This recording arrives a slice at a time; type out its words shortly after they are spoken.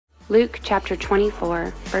Luke chapter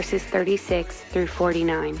 24, verses 36 through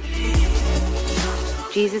 49.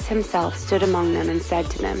 Jesus himself stood among them and said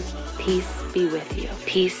to them, "Peace be with you.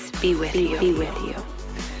 Peace be with you. Be with you.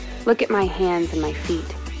 Look at my hands and my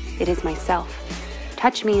feet. It is myself.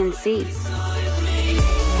 Touch me and see."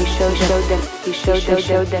 He showed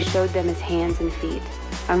them his hands and feet.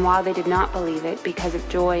 And while they did not believe it because of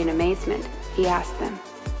joy and amazement, he asked them,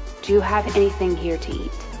 "Do you have anything here to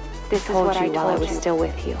eat?" This is what I told you while I was still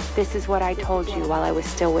with you. This is what I told you while I was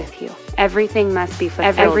still with you. Everything must be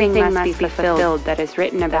fulfilled. Everything must be fulfilled that is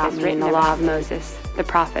written about me in the law of Moses, the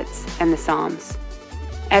prophets, and the Psalms.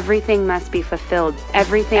 Everything must be fulfilled.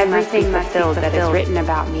 Everything must be fulfilled that is written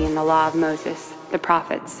about me in the law of Moses, the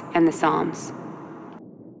prophets, and the Psalms.